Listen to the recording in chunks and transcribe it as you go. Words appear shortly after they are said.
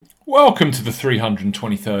Welcome to the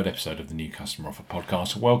 323rd episode of the New Customer Offer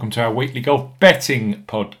Podcast. Welcome to our weekly golf betting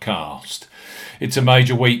podcast. It's a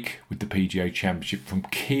major week with the PGA Championship from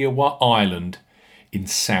Kiawah Island in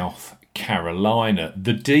South Carolina.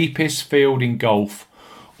 The deepest field in golf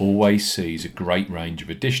always sees a great range of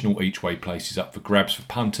additional each-way places up for grabs for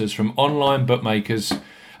punters from online bookmakers.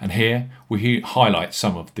 And here we highlight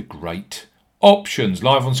some of the great options.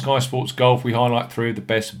 Live on Sky Sports Golf, we highlight three of the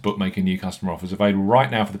best bookmaker new customer offers available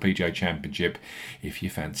right now for the PGA Championship. If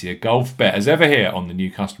you fancy a golf bet, as ever here on the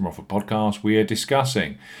New Customer Offer Podcast, we are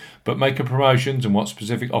discussing bookmaker promotions and what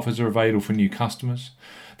specific offers are available for new customers.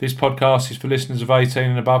 This podcast is for listeners of 18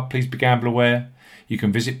 and above. Please be gamble aware. You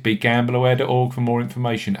can visit begambleaware.org for more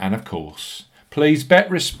information. And of course, please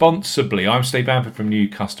bet responsibly. I'm Steve Bamford from New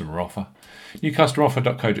Customer Offer.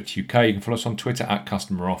 newcustomeroffer.co.uk. You can follow us on Twitter at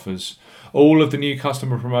Customer Offers. All of the new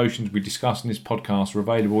customer promotions we discuss in this podcast are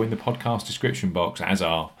available in the podcast description box, as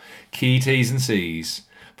are key T's and C's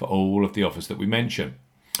for all of the offers that we mention.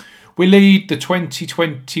 We lead the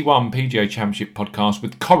 2021 PGA Championship podcast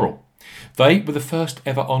with Coral. They were the first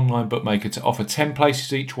ever online bookmaker to offer 10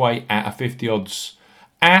 places each way at a 50 odds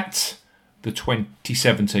at the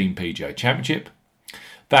 2017 PGA Championship.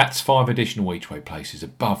 That's 5 additional each way places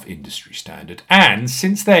above industry standard. And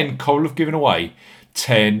since then, Coral have given away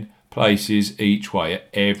 10 places each way at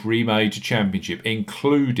every major championship,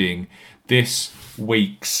 including this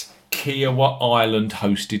week's Kiawah Island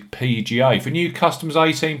hosted PGA. For new customers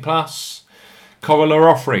 18 plus, Coral are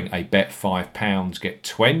offering a bet £5, get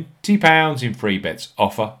 £20 in free bets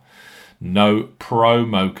offer. No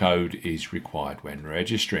promo code is required when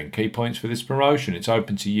registering. Key points for this promotion: it's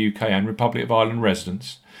open to UK and Republic of Ireland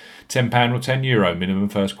residents. £10 or €10 minimum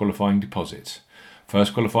first qualifying deposit.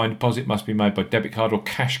 First qualifying deposit must be made by debit card or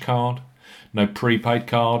cash card. No prepaid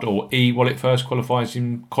card or e-wallet first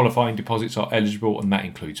qualifying deposits are eligible, and that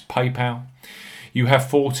includes PayPal. You have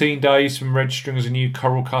 14 days from registering as a new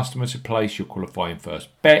Coral customer to place your qualifying first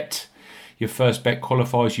bet. Your first bet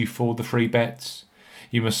qualifies you for the free bets.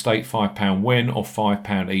 You must stake £5 win or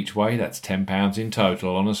 £5 each way. That's £10 in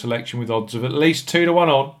total on a selection with odds of at least 2 to 1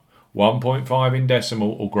 on, 1.5 in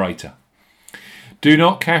decimal or greater. Do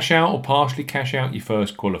not cash out or partially cash out your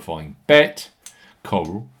first qualifying bet.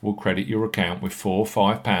 Coral will credit your account with 4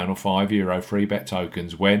 £5 or €5 free bet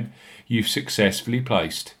tokens when you've successfully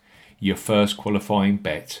placed your first qualifying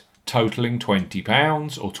bet, totaling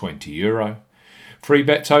 £20 or €20. Free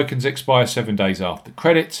bet tokens expire 7 days after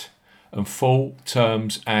credit, and full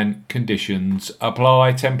terms and conditions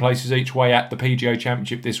apply. 10 places each way at the PGA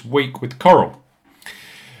Championship this week with Coral.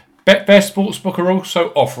 Betfair Sportsbook are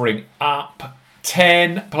also offering up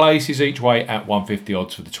 10 places each way at 150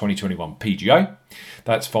 odds for the 2021 PGA.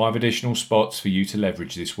 That's 5 additional spots for you to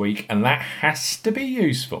leverage this week, and that has to be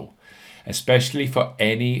useful, especially for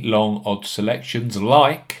any long odds selections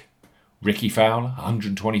like Ricky Fowler,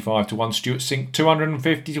 125 to 1, Stuart Sink,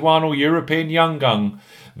 250 to 1, or European Young Gun,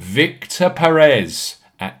 Victor Perez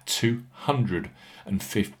at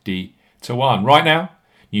 250 to 1. Right now,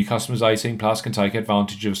 new customers 18 plus can take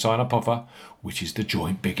advantage of a sign-up offer, which is the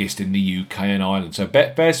joint biggest in the UK and Ireland. So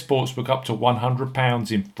Betfair Sportsbook up to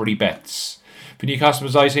 £100 in free bets. For new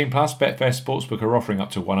customers 18 plus, Betfair Sportsbook are offering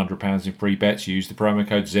up to £100 in free bets. Use the promo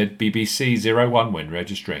code ZBBC01 when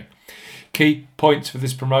registering. Key points for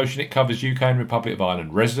this promotion: it covers UK and Republic of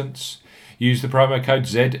Ireland residents. Use the promo code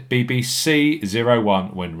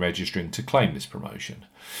ZBBC01 when registering to claim this promotion.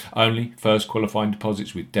 Only first qualifying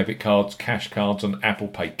deposits with debit cards, cash cards and Apple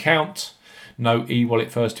Pay count. No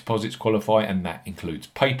e-wallet first deposits qualify, and that includes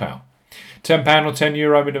PayPal. £10 or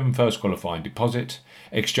 €10 minimum first qualifying deposit.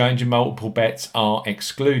 Exchange and multiple bets are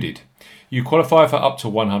excluded. You qualify for up to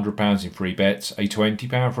 £100 in free bets. A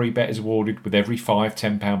 £20 free bet is awarded with every 5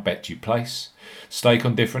 £10 bets you place. Stake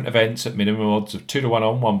on different events at minimum odds of 2 to 1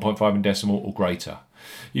 on, 1.5 in decimal or greater.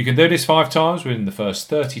 You can do this 5 times within the first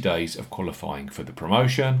 30 days of qualifying for the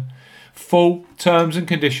promotion. Full terms and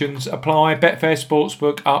conditions apply. Betfair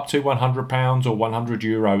Sportsbook up to £100 or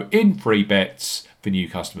 €100 in free bets for new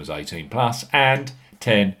customers 18 plus, and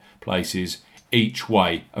 10 places each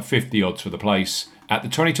way of 50 odds for the place at the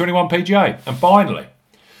 2021 PGA. And finally,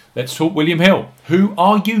 let's talk William Hill, who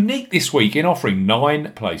are unique this week in offering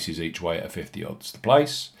 9 places each way at 50 odds the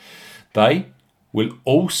place. They will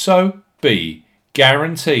also be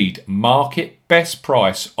guaranteed market best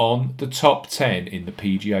price on the top 10 in the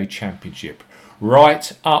PGA Championship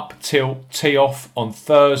right up till tee-off on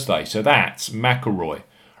Thursday. So that's McIlroy,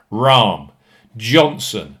 Rahm,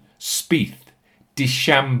 Johnson, Spieth,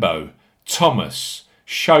 DeChambeau, Thomas,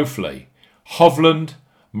 Schauffele, Hovland,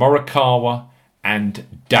 Morikawa and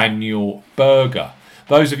Daniel Berger.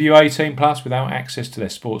 Those of you 18 plus without access to their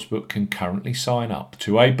sportsbook can currently sign up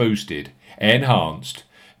to a boosted, enhanced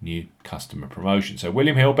new customer promotion. So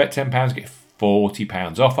William Hill, bet £10, get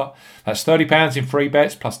 £40 offer. That's £30 in free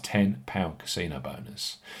bets plus £10 casino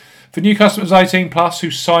bonus. For new customers 18 plus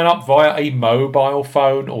who sign up via a mobile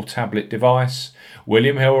phone or tablet device,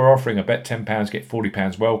 William Hill are offering a bet £10, get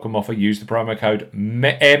 £40 welcome offer. Use the promo code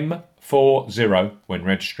M40 when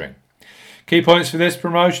registering. Key points for this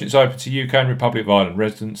promotion: it's open to UK and Republic of Ireland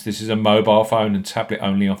residents. This is a mobile phone and tablet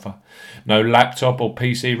only offer. No laptop or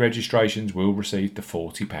PC registrations will receive the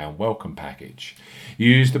 £40 welcome package.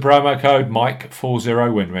 Use the promo code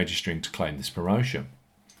Mike40 when registering to claim this promotion.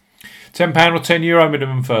 £10 or €10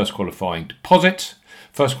 minimum first qualifying deposit.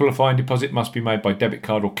 First qualifying deposit must be made by debit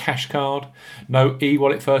card or cash card. No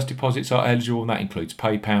e-wallet first deposits are eligible, and that includes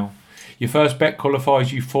PayPal. Your first bet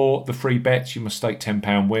qualifies you for the free bets. You must stake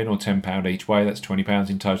 £10 win or £10 each way. That's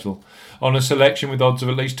 £20 in total on a selection with odds of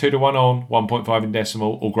at least 2 to 1 on, 1.5 in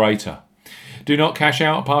decimal or greater. Do not cash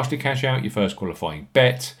out or partially cash out your first qualifying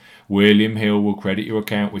bet. William Hill will credit your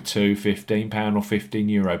account with two £15 or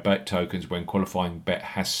 €15 bet tokens when qualifying bet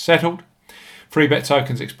has settled. Free bet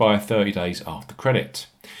tokens expire 30 days after credit.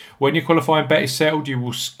 When your qualifying bet is settled, you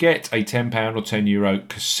will get a £10 or €10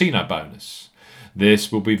 casino bonus.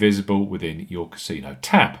 This will be visible within your casino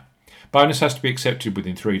tab. Bonus has to be accepted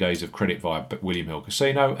within 3 days of credit via William Hill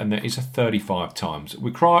Casino, and there is a 35 times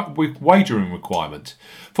wagering requirement.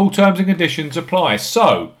 Full terms and conditions apply.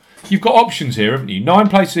 So, you've got options here, haven't you? 9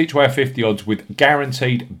 places each way are 50 odds with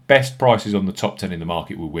guaranteed best prices on the top 10 in the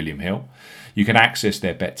market with William Hill. You can access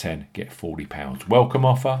their Bet 10, get £40 welcome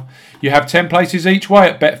offer. You have 10 places each way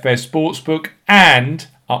at Betfair Sportsbook and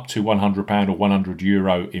up to £100 or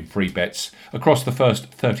 €100 in free bets across the first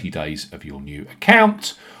 30 days of your new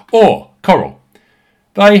account. Or Coral.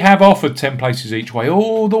 They have offered 10 places each way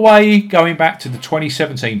all the way going back to the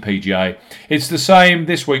 2017 PGA. It's the same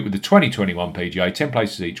this week with the 2021 PGA, 10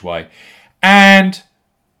 places each way. And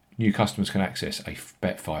new customers can access a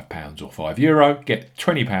bet £5 or €5, get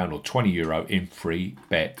 £20 or €20 in free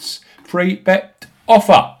bets. Free bet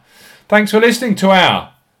offer. Thanks for listening to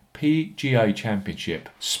our PGA Championship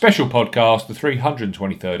special podcast, the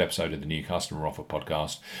 323rd episode of the New Customer Offer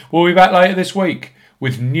podcast. We'll be back later this week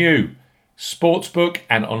with new sportsbook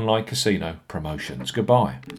and online casino promotions. Goodbye.